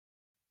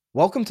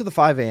Welcome to the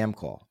 5 a.m.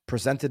 call,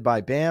 presented by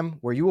BAM,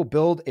 where you will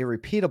build a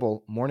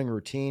repeatable morning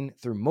routine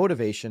through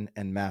motivation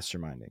and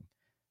masterminding.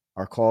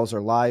 Our calls are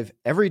live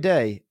every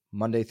day,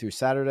 Monday through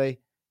Saturday.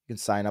 You can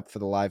sign up for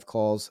the live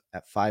calls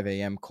at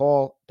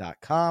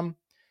 5amcall.com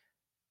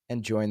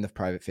and join the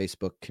private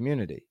Facebook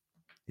community.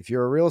 If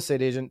you're a real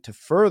estate agent to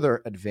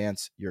further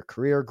advance your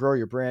career, grow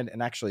your brand,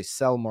 and actually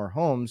sell more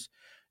homes,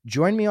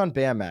 join me on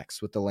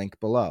BAMX with the link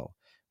below.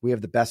 We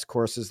have the best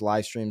courses,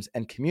 live streams,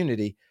 and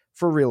community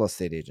for real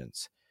estate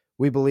agents.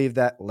 We believe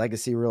that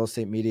legacy real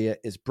estate media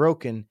is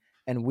broken,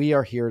 and we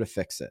are here to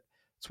fix it.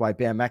 That's why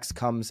BAMX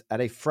comes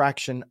at a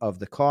fraction of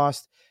the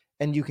cost,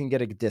 and you can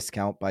get a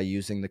discount by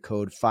using the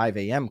code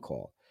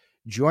 5AMCall.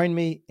 Join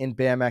me in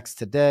BAMX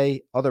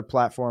today. Other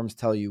platforms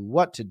tell you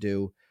what to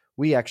do.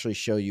 We actually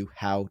show you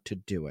how to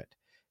do it.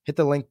 Hit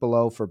the link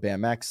below for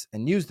BAMX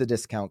and use the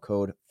discount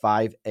code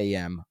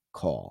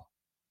 5AMCall.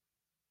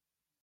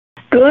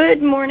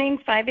 Good morning,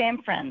 5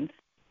 a.m. friends.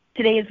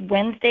 Today is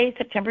Wednesday,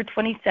 September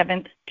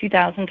 27th,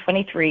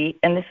 2023,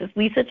 and this is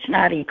Lisa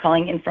Chinatti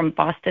calling in from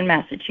Boston,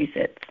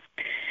 Massachusetts.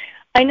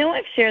 I know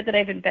I've shared that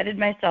I've embedded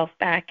myself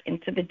back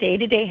into the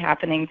day-to-day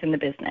happenings in the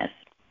business,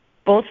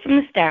 both from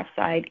the staff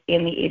side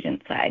and the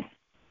agent side.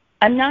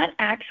 I'm not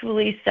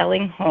actually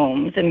selling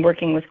homes and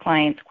working with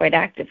clients quite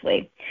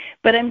actively,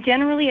 but I'm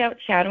generally out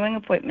shadowing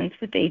appointments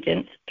with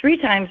agents 3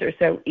 times or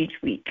so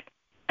each week.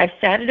 I've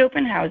sat at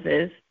open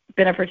houses,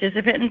 been a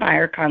participant in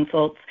buyer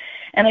consults,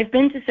 and I've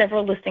been to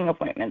several listing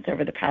appointments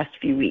over the past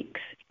few weeks.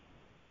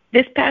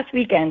 This past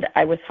weekend,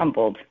 I was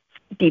humbled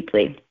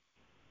deeply.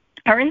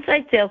 Our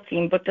inside sales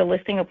team booked a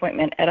listing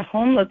appointment at a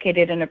home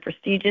located in a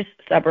prestigious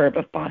suburb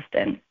of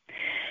Boston.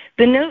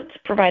 The notes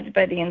provided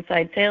by the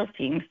inside sales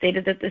team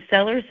stated that the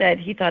seller said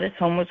he thought his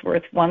home was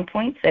worth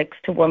 $1.6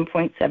 to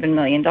 $1.7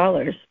 million.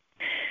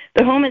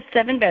 The home has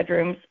 7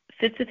 bedrooms,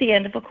 sits at the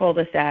end of a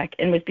cul-de-sac,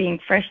 and was being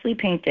freshly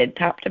painted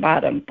top to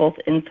bottom, both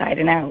inside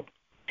and out.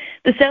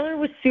 The seller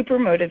was super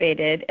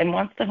motivated and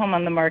wants the home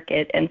on the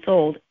market and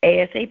sold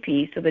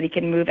ASAP so that he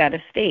can move out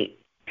of state.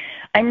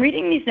 I'm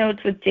reading these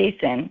notes with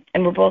Jason,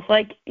 and we're both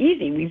like,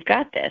 easy, we've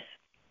got this.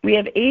 We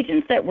have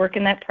agents that work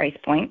in that price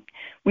point.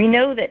 We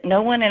know that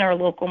no one in our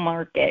local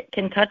market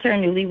can touch our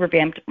newly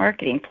revamped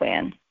marketing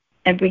plan.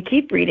 And we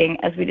keep reading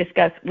as we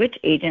discuss which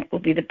agent will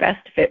be the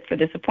best fit for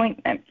this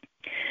appointment.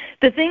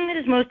 The thing that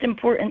is most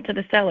important to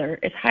the seller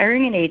is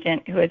hiring an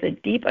agent who has a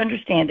deep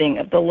understanding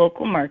of the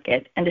local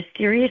market and a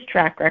serious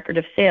track record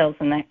of sales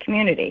in that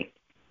community.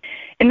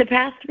 In the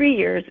past 3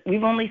 years,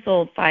 we've only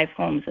sold 5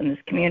 homes in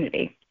this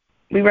community.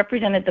 We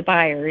represented the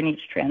buyer in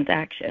each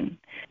transaction.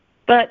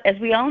 But as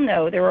we all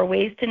know, there are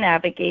ways to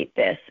navigate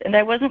this, and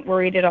I wasn't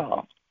worried at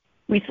all.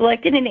 We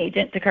selected an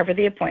agent to cover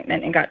the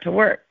appointment and got to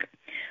work.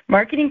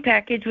 Marketing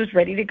package was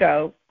ready to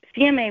go.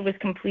 CMA was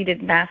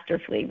completed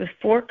masterfully with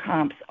 4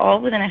 comps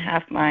all within a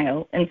half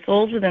mile and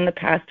sold within the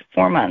past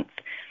 4 months.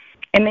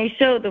 And they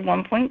show the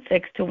 $1.6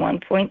 to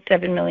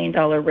 $1.7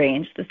 million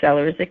range the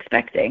seller is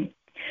expecting,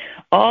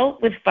 all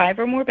with 5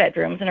 or more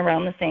bedrooms and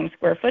around the same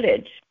square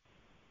footage,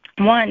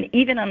 one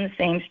even on the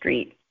same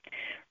street.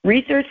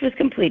 Research was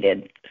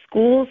completed.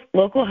 Schools,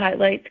 local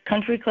highlights,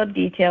 country club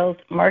details,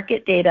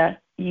 market data,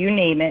 you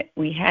name it,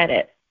 we had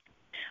it.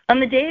 On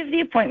the day of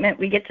the appointment,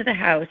 we get to the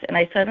house, and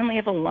I suddenly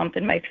have a lump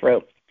in my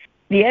throat.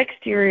 The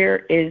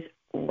exterior is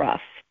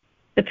rough.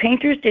 The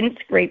painters didn't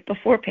scrape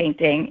before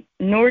painting,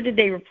 nor did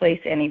they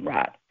replace any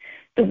rot.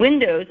 The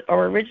windows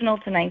are original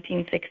to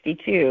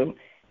 1962.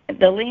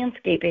 The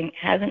landscaping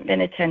hasn't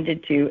been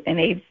attended to in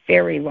a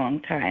very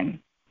long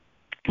time.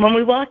 When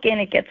we walk in,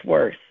 it gets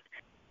worse.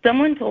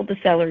 Someone told the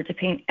seller to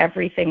paint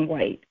everything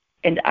white,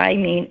 and I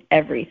mean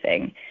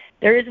everything.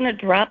 There isn't a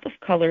drop of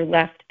color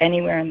left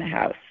anywhere in the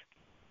house.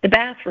 The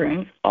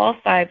bathrooms, all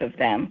 5 of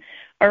them,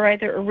 are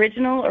either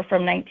original or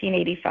from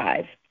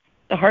 1985.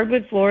 The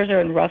hardwood floors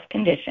are in rough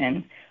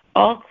condition.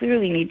 All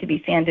clearly need to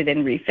be sanded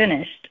and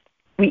refinished.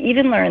 We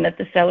even learned that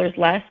the seller's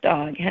last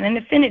dog had an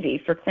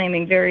affinity for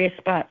claiming various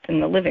spots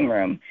in the living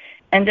room,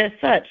 and as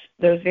such,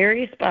 those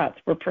various spots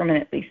were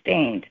permanently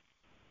stained.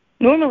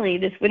 Normally,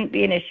 this wouldn't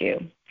be an issue,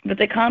 but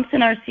the comps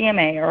in our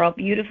CMA are all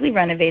beautifully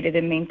renovated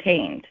and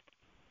maintained.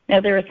 Now,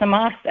 there are some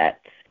offsets.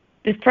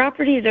 This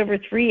property is over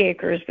 3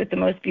 acres with the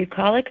most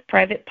bucolic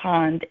private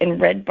pond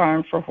and red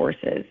barn for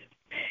horses.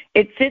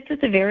 It sits at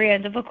the very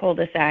end of a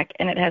cul-de-sac,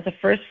 and it has a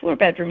first-floor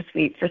bedroom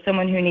suite for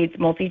someone who needs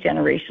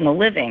multi-generational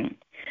living.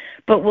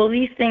 But will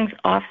these things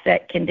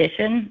offset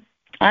condition?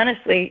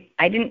 Honestly,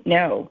 I didn't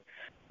know.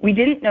 We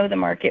didn't know the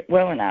market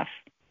well enough.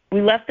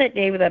 We left that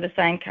day without a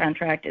signed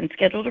contract and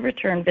scheduled a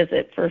return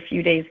visit for a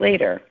few days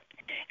later.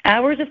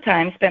 Hours of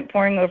time spent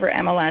poring over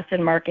MLS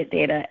and market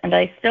data, and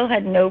I still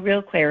had no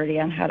real clarity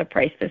on how to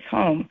price this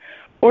home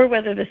or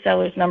whether the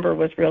seller's number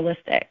was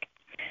realistic.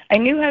 I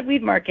knew how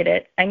we'd market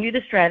it, I knew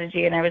the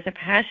strategy, and I was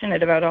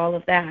passionate about all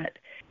of that.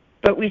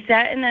 But we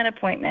sat in that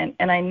appointment,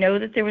 and I know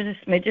that there was a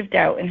smidge of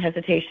doubt and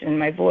hesitation in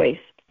my voice.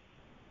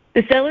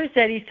 The seller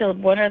said he still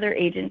had one other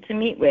agent to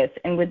meet with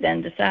and would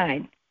then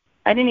decide.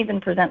 I didn't even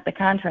present the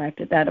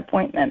contract at that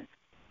appointment.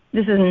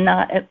 This is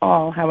not at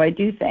all how I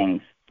do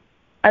things.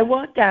 I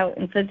walked out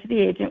and said to the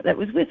agent that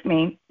was with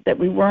me that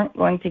we weren't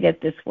going to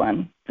get this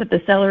one, but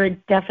the seller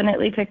had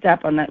definitely picked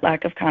up on that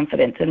lack of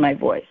confidence in my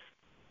voice.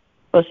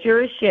 Well,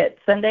 sure as shit,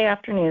 Sunday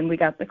afternoon we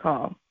got the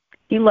call.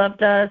 He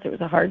loved us. It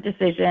was a hard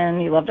decision.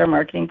 He loved our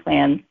marketing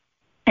plan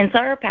and saw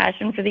our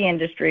passion for the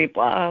industry,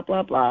 blah,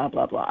 blah, blah,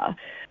 blah, blah.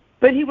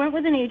 But he went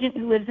with an agent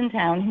who lives in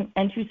town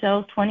and who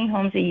sells 20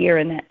 homes a year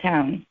in that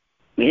town.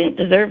 We didn't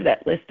deserve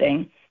that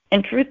listing.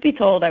 And truth be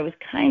told, I was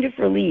kind of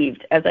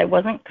relieved as I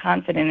wasn't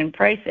confident in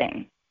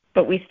pricing.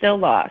 But we still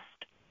lost.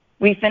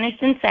 We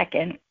finished in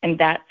second, and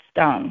that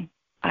stung.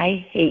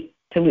 I hate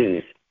to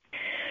lose.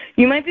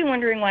 You might be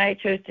wondering why I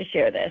chose to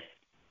share this.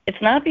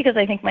 It's not because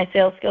I think my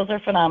sales skills are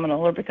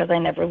phenomenal or because I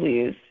never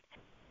lose.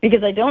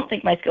 Because I don't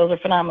think my skills are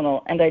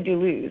phenomenal, and I do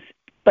lose.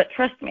 But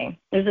trust me,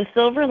 there's a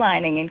silver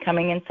lining in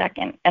coming in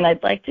second, and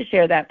I'd like to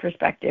share that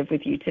perspective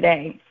with you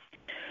today.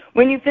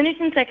 When you finish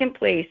in second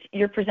place,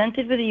 you're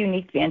presented with a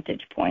unique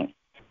vantage point.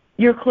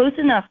 You're close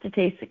enough to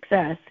taste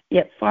success,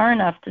 yet far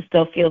enough to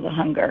still feel the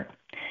hunger.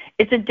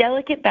 It's a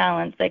delicate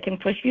balance that can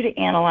push you to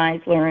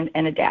analyze, learn,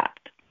 and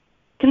adapt.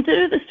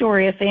 Consider the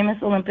story of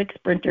famous Olympic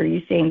sprinter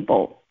Usain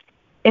Bolt.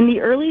 In the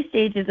early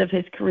stages of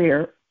his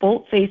career,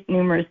 Bolt faced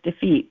numerous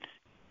defeats.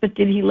 But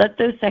did he let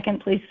those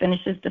second-place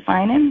finishes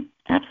define him?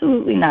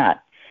 Absolutely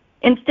not.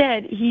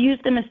 Instead, he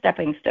used them as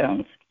stepping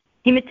stones.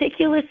 He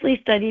meticulously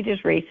studied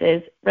his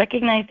races,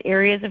 recognized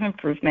areas of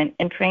improvement,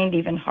 and trained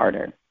even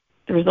harder.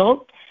 The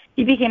result?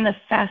 He became the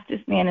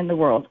fastest man in the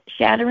world,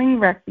 shattering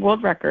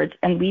world records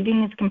and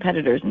leaving his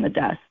competitors in the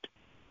dust.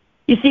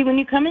 You see, when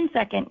you come in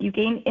second, you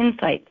gain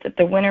insights that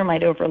the winner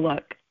might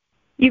overlook.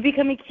 You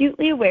become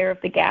acutely aware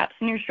of the gaps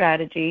in your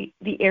strategy,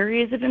 the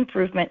areas of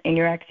improvement in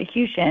your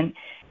execution,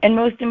 and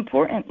most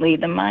importantly,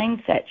 the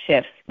mindset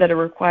shifts that are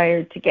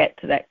required to get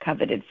to that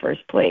coveted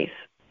first place.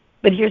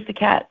 But here's the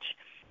catch.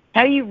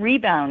 How you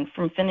rebound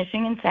from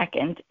finishing in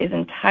second is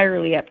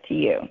entirely up to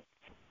you.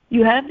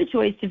 You have the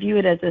choice to view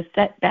it as a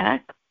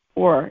setback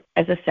or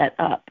as a set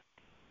up.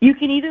 You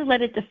can either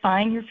let it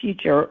define your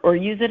future or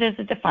use it as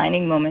a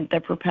defining moment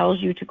that propels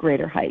you to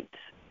greater heights.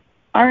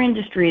 Our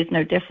industry is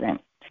no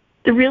different.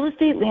 The real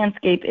estate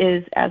landscape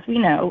is, as we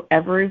know,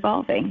 ever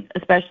evolving,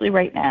 especially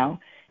right now,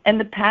 and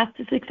the path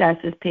to success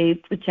is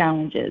paved with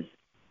challenges.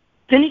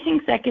 Finishing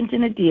second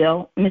in a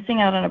deal,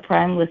 missing out on a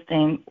prime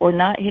listing, or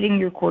not hitting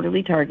your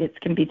quarterly targets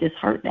can be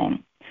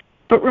disheartening.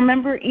 But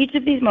remember, each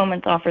of these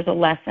moments offers a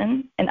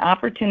lesson, an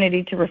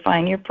opportunity to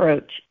refine your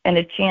approach, and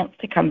a chance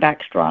to come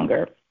back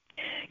stronger.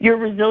 Your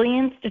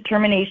resilience,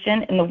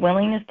 determination, and the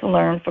willingness to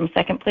learn from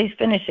second-place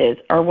finishes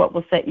are what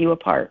will set you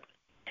apart.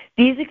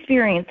 These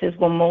experiences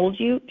will mold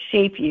you,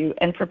 shape you,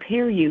 and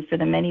prepare you for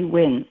the many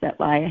wins that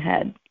lie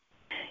ahead.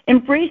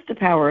 Embrace the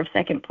power of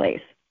second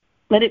place.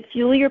 Let it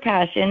fuel your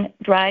passion,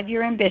 drive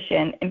your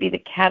ambition, and be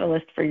the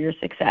catalyst for your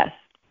success.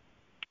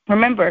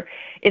 Remember,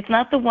 it's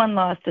not the one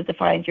loss that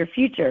defines your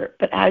future,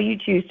 but how you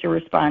choose to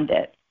respond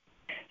to it.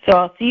 So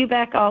I'll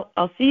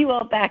see you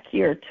all back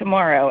here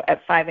tomorrow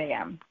at 5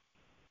 a.m.